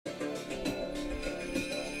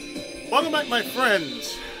Welcome back, my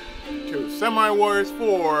friends, to Samurai Warriors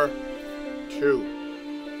 4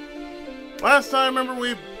 2. Last time, remember,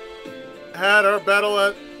 we had our battle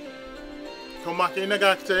at Komaki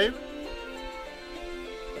Nagakute,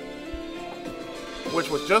 which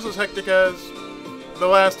was just as hectic as the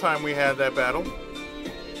last time we had that battle,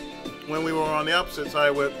 when we were on the opposite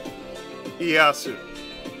side with Ieyasu.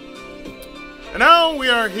 And now we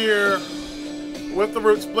are here with the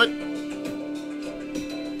route split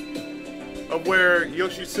of where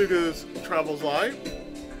Yoshitsugu's travels lie,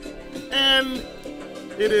 and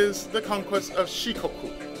it is the Conquest of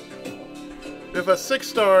Shikoku with a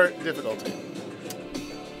 6-star difficulty.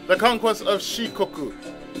 The Conquest of Shikoku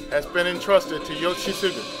has been entrusted to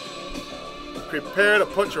Yoshitsugu. Prepare to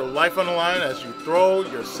put your life on the line as you throw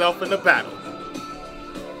yourself into battle.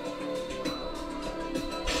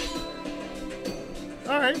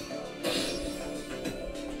 Alright.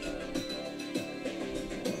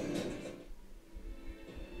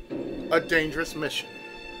 A dangerous mission.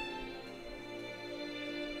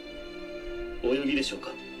 お泳ぎでしょうか。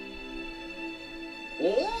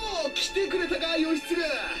おお、来てくれたか、義経。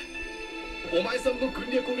お前さんの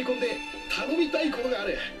軍略を見込んで頼みたいことがあ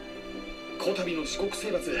る。こたびの四国征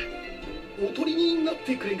伐、おとりになっ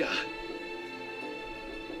てくれんが。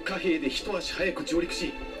貨幣で一足早く上陸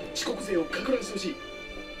し、四国勢をかく乱してほし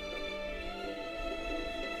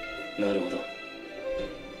い。なるほど。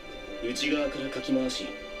内側からかき回し、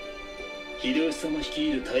秀吉様率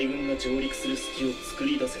いる大軍が上陸する隙を作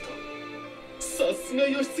り出せと。さすが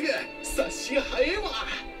義経、察しが早いわ。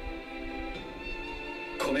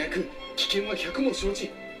この役、危険は100も承知。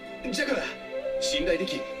じゃから信頼で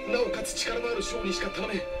き、なおかつ力のある将にしか頼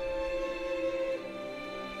めん。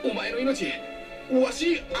お前の命、わ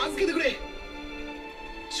し預けてくれ。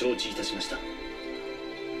承知いたしました。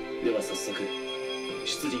では早速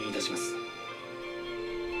出陣いたします。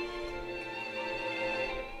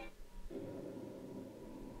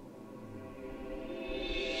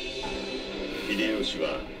秀吉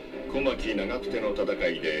は小牧長久手の戦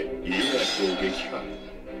いで家康を撃破。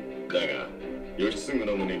だが義経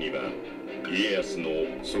の胸には家康の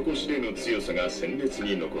底知れぬ強さが鮮烈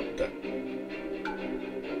に残った。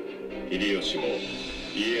秀吉も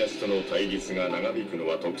家康との対立が長引くの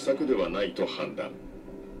は得策ではないと判断。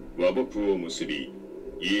和睦を結び、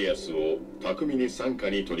家康を巧みに傘下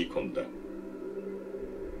に取り込んだ。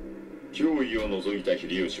脅威を除いた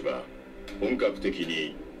秀吉は本格的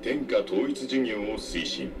に天下統一事業を推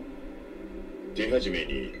進。手始め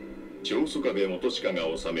に長宗我部元親が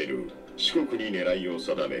治める四国に狙いを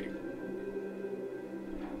定める。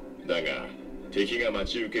だが敵が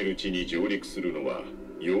待ち受ける地に上陸するのは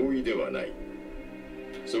容易ではない。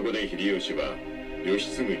そこで秀吉は義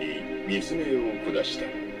経に密命を下した。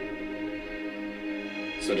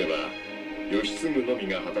それは義経のみ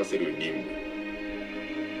が果たせる任務。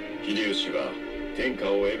秀吉は天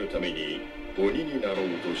下を得るために鬼になろう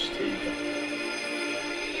としていた。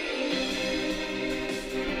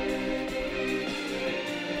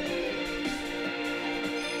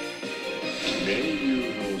名流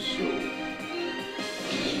の将、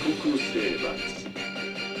四国征伐。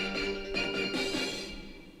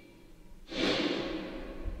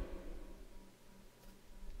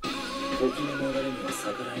時の流れには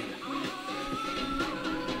逆らえない。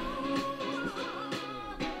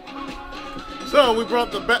So we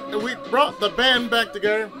brought the band back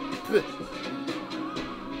together.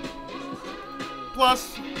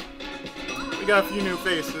 Plus, we got a few new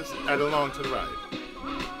faces added along to the ride.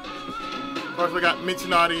 Of course, we got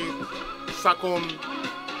Mitsunari, Sakon,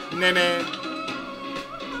 Nene,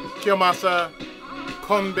 Kiyomasa,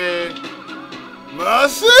 Konbe,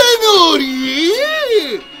 Masanori,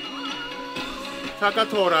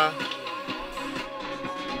 Takatora,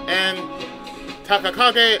 and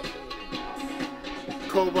Takakage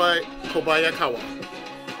Kobayakawa.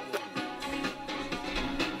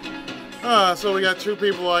 So we got 2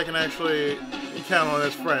 people I can actually count on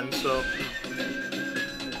as friends, so.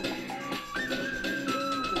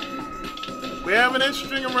 We have an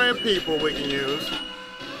interesting array of people we can use.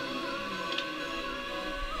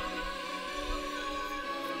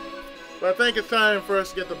 But I think it's time for us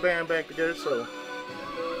to get the band back together, so.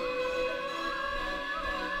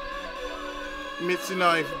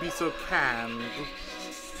 Mitsuno, if you be so kind.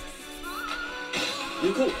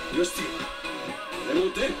 行こう、義経。俺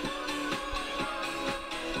も出る。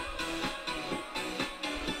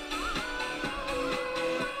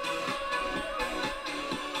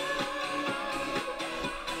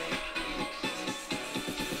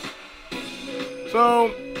So,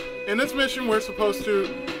 in this mission, we're supposed to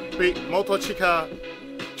beat Motochika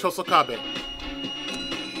Chosokabe.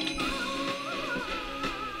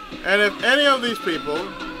 And if any of these people,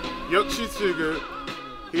 Yoshitsugu,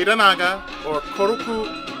 Hiranaga, or Koroku,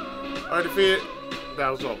 are defeated,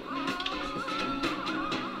 battle's over.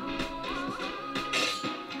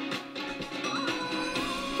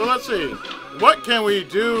 So let's see. What can we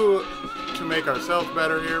do to make ourselves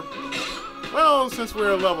better here? Well, since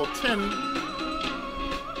we're level 10,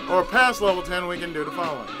 or past level 10, we can do the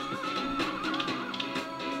following.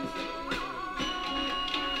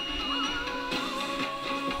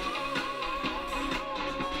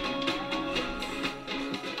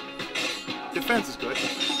 Defense is good.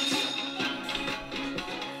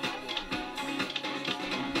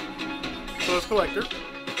 So it's Collector.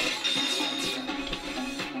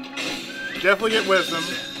 Definitely get Wisdom.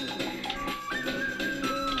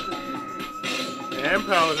 And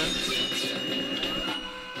Paladin.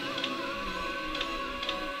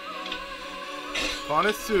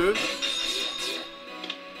 Conquest.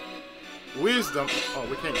 Wisdom. Oh,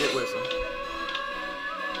 we can't get Wisdom.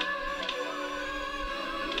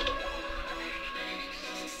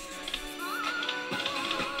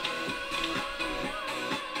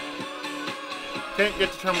 Can't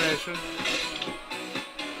get Determination.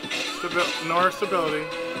 Nor Stability.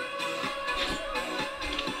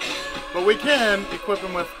 But we can equip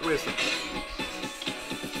him with Wisdom.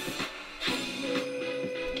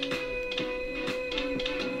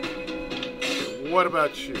 Okay, what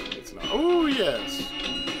about you? It's not. Oh, yes.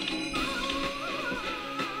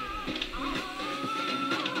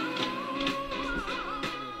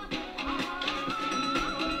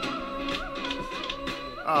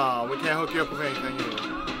 Ah, we can't hook you up with anything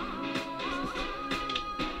either.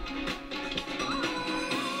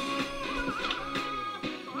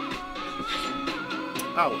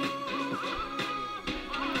 Oh.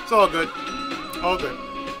 It's all good. All good.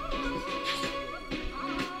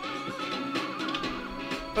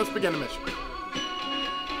 Let's begin the mission.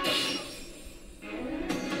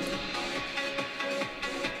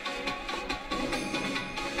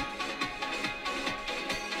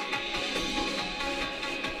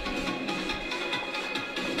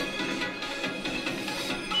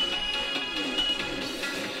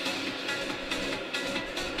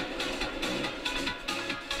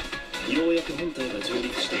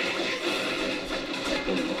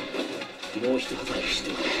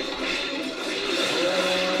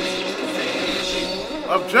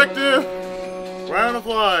 Objective! Round of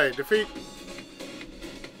Fly. Defeat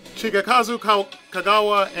Shikoku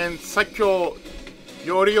Kagawa and Saikyo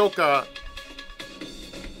Yorioka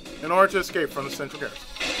in order to escape from the central garrison.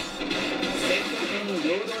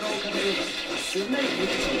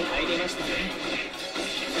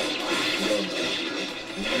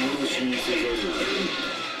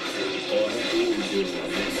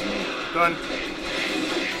 Done.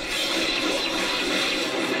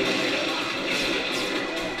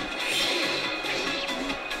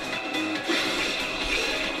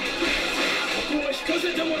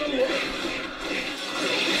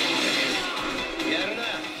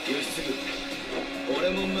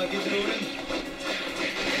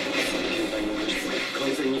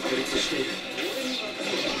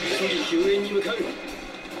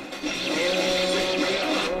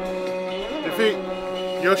 Defeat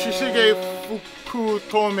Yoshitsugu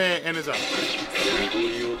Fukutome and his army.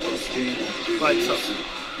 Like so.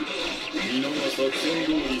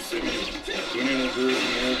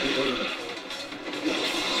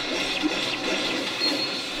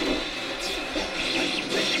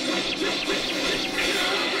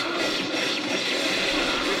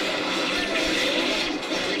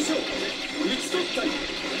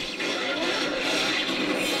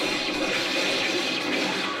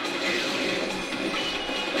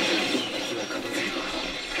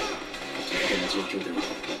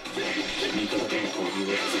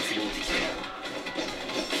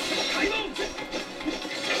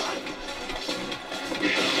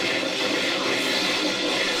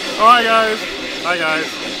 Hi guys. Hi guys.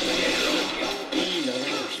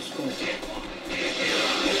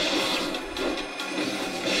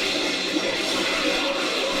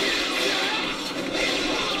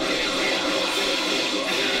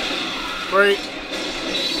 Great.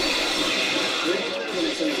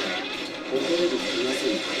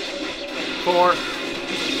 Four.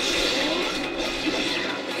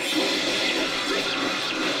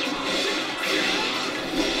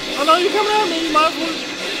 Oh no, you coming at me, you might as well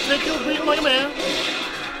take your beat like a man.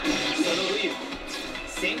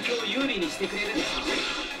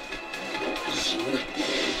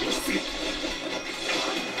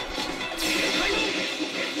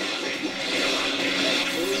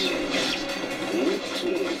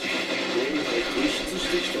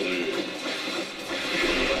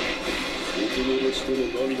 ちとの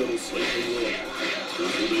涙の再会はここ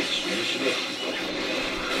で禁止だ。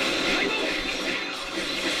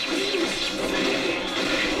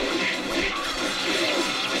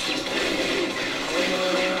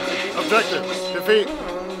Objective: defeat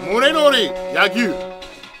Munenori Yagyu.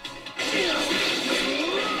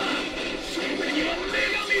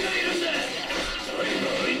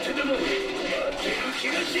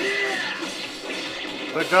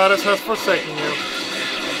 The goddess has forsaken you.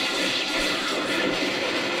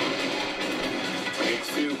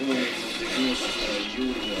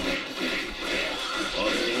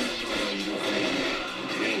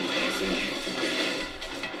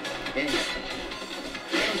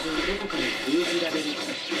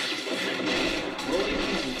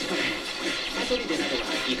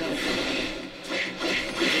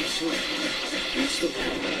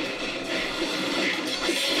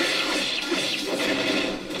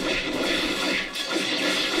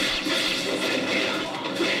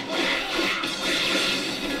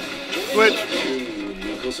 Switch.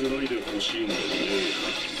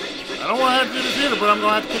 I don't want to have to do this either, but I'm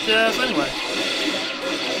going to have to kick your ass anyway.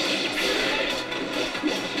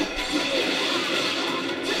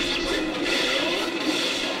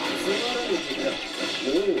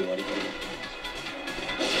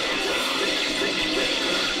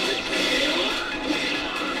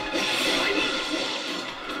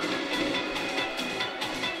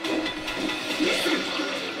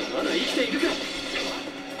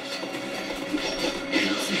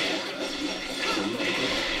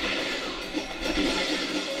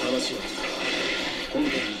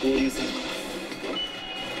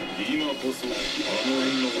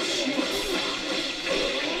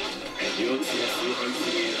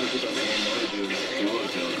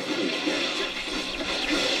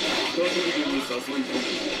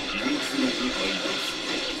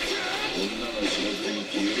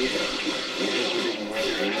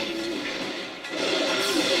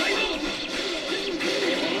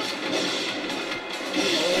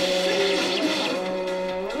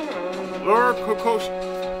 Lure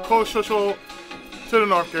Koshosho to the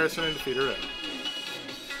North Garrison and defeat her there.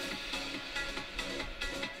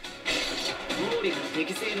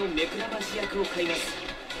 適正の目くらまし役を買います。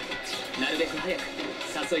なるべく早く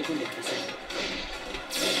誘い込んでください。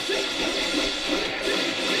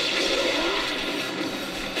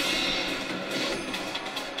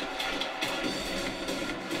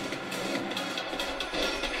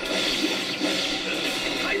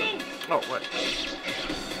Oh, what?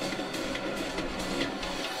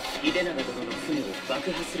 秀長殿の船を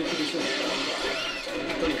爆破する気でしょう。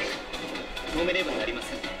とにかく止めねばなりま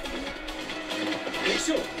せん。敵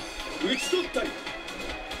将、討ち取ったり。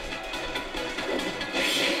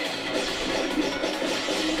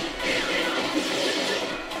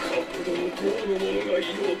角度の塔の者がいよ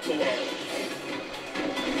うとは。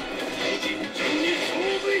尋常に勝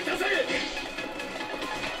負いたせ。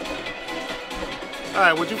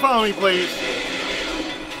Alright, would you follow me, please?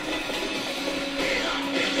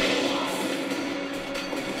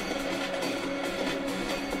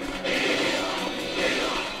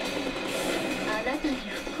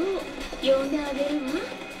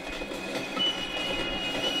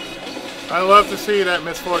 I love to see that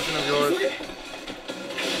misfortune of yours.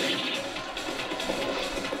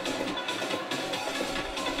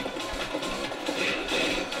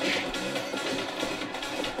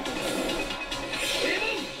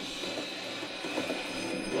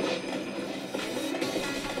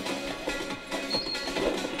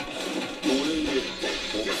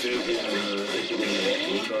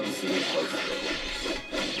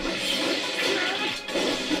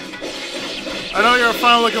 I know you're a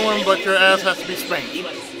fine looking one, but your ass has to be spanked.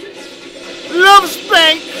 Love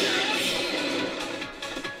spank!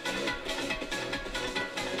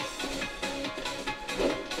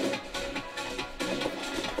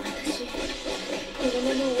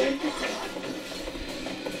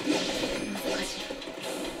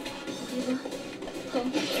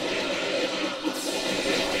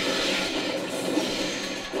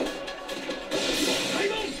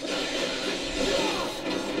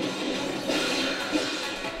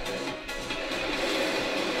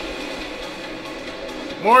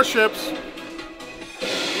 More ships.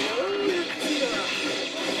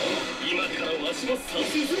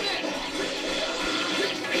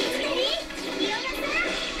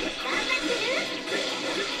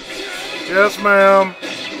 Yes, ma'am.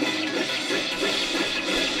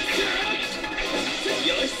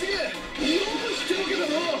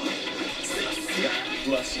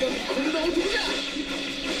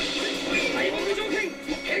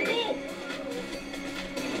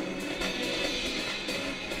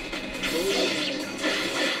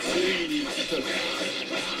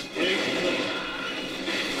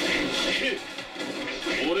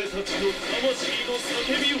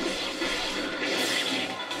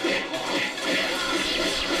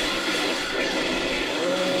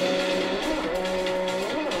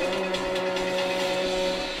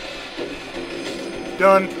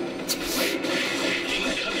 Done.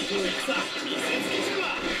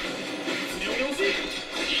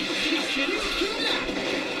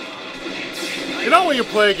 You know when you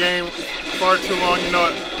play a game far too long, you know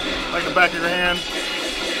it like the back of your hand?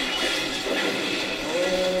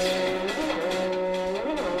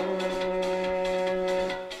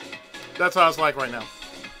 That's how it's like right now.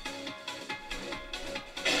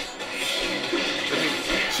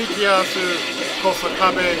 Shikiyasu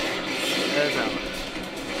Kosakabe is out.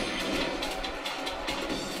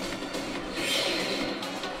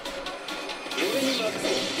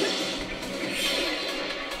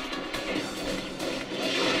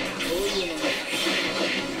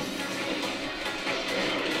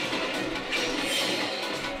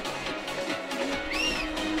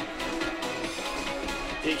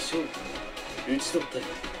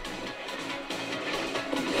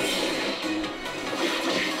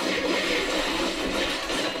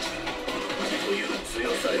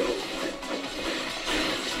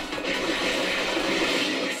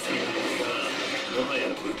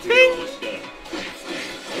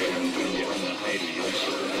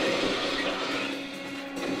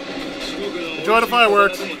 Enjoy the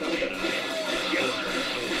fireworks.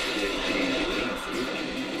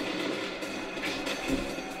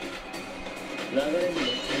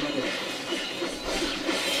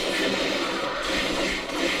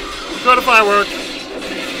 Enjoy the fireworks.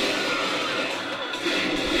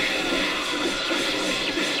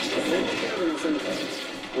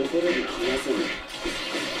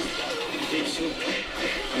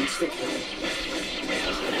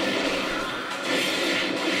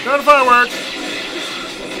 Enjoy the fireworks.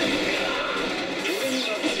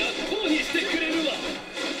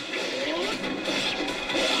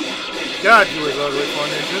 God, you was ugly for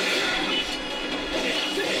ninjas.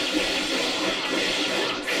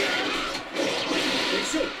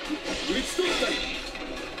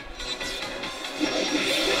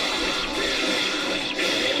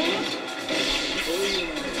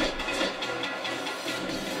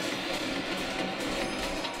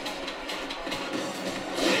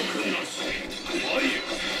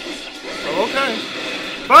 Okay.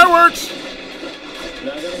 Fireworks!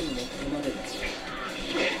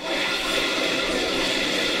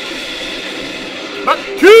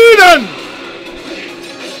 Bakudan!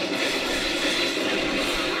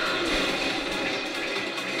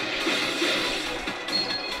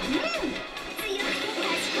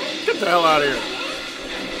 Get the hell out of here.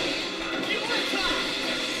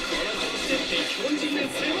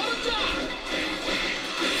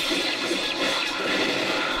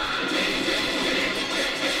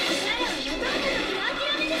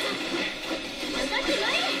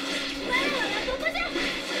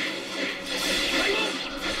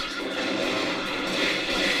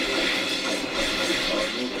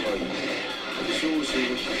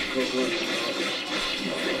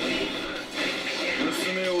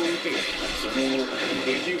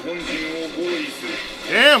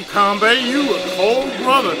 Damn, Kanbei, you a cold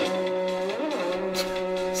brother.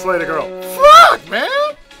 Slay the girl. Fuck, man!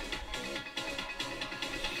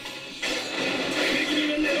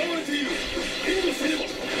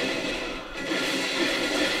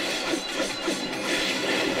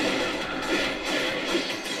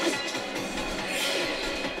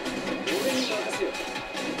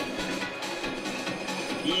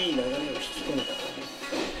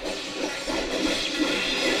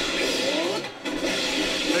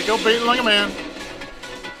 Go beating like a man.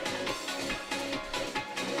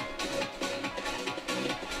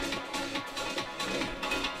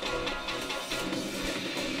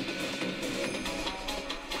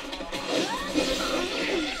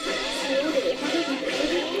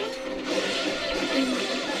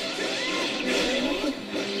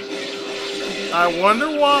 I wonder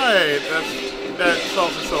why that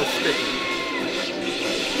sauce is so sticky.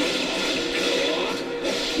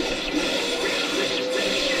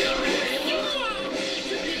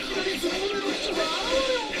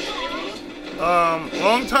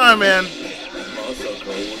 Long time, man.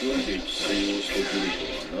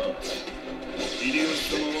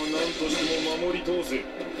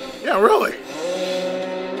 Yeah, really.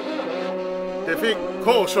 Defeat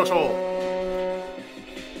Ko Shosho.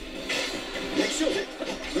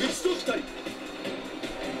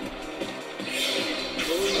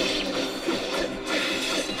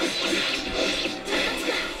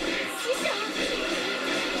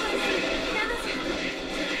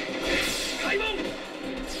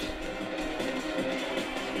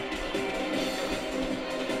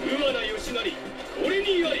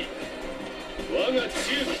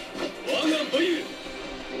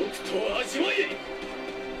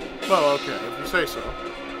 Well, okay, if you say so.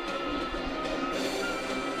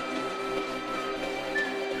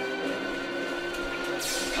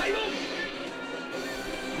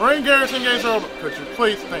 Marine garrison gates over. Could you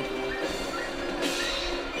please? Thank you.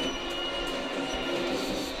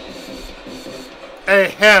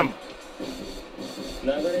 Ahem.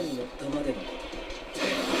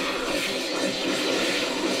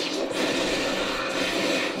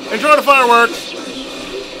 Enjoy the fireworks.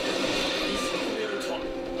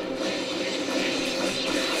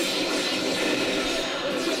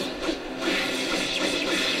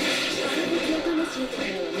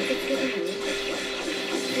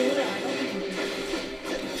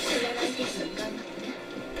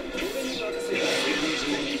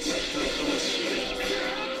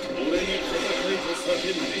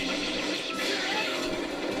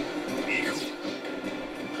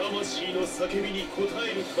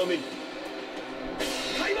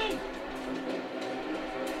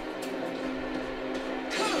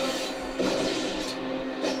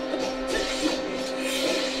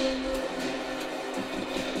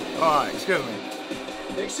 Alright, excuse me.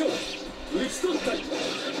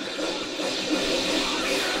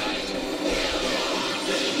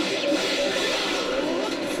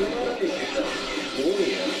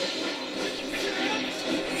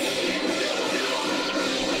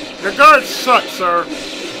 Your guards suck, sir.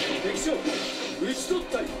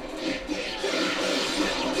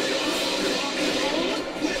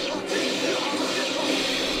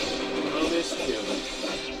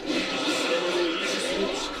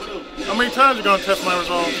 How many times are you gonna test my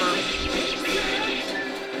resolve, sir?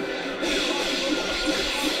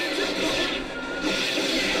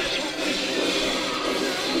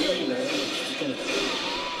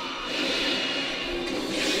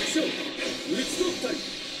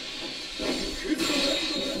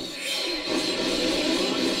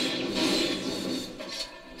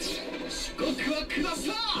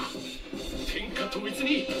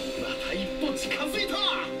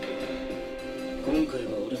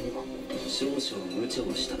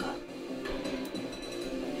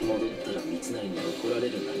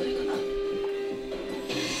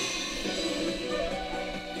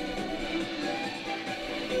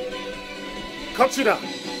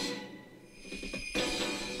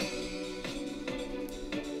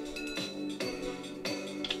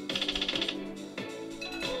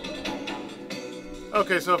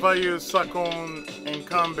 Okay, so if I use Sakon in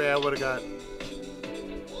combat, I would have got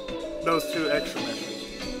those two extra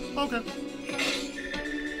missions. Okay.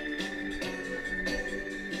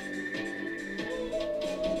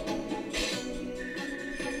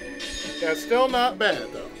 Yeah, still not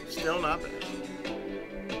bad, though. Still not bad.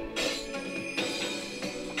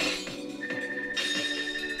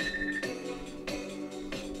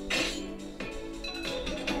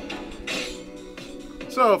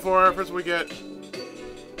 So, for our efforts, we get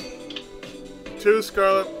 2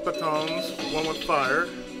 Scarlet Batons, 1 with fire,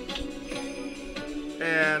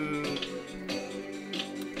 and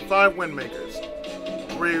 5 Windmakers.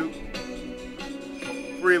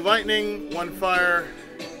 3 lightning, 1 fire,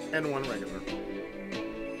 and 1 regular.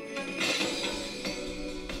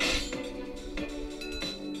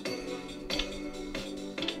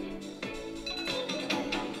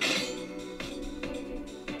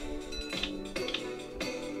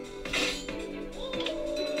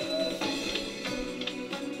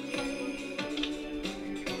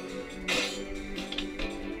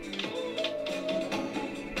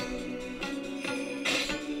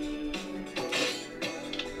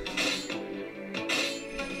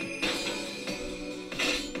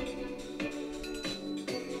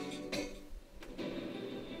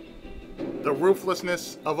 The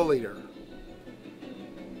ruthlessness of a leader.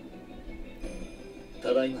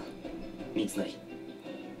 ただいま、三成。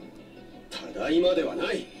ただいまでは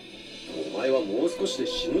ない。お前はもう少しで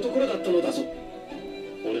死ぬところだったのだぞ。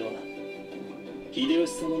俺は秀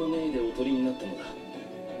吉様の命でおとりになったのだ。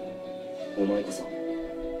お前こそ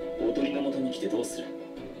おとりのもとに来てどうする？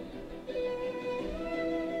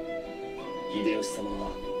秀吉様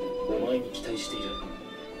はお前に期待している。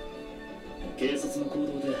警察の行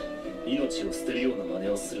動で命を捨てるような真似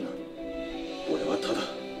をするな。俺はただ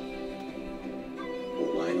お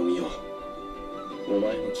前の身を、お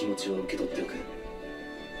前の気持ちを受け取っておく。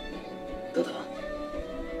ただ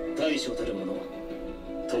大将たる者は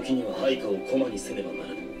時には配下を駒にせねばなら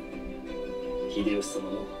ぬ。秀吉様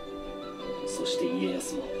もそして家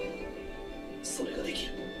康もそれができ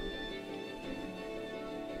る。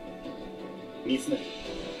三成、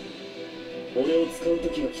俺を使う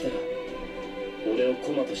時が来たら俺を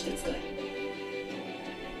駒として使え。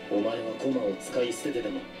お前は駒を使い捨ててで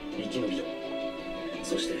も生き延びろ。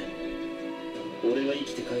そして俺が生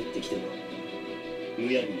きて帰ってきても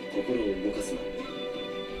むやみに心を動かすな。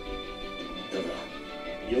ただ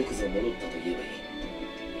よくぞ戻ったと言えばいい。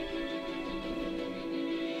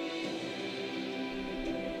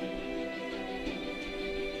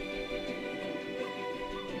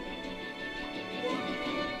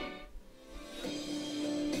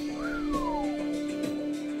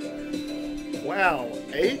Wow,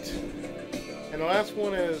 8? And the last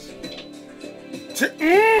one is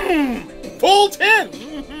full 10!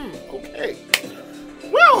 Okay.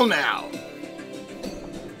 Well now,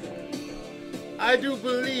 I do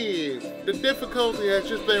believe the difficulty has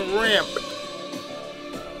just been rampant.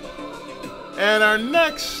 And our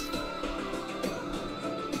next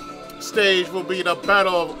stage will be the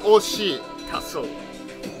Battle of Oshi Castle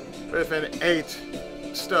with an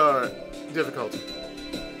 8-star difficulty.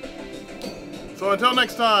 So until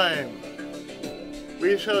next time,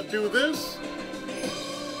 we shall do this.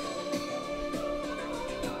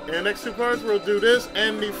 In the next 2 parts, we'll do this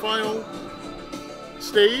and the final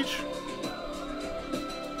stage.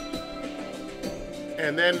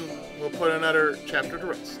 And then we'll put another chapter to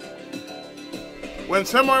rest. When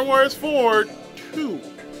Samurai Warriors 4 2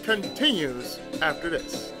 continues after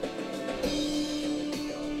this.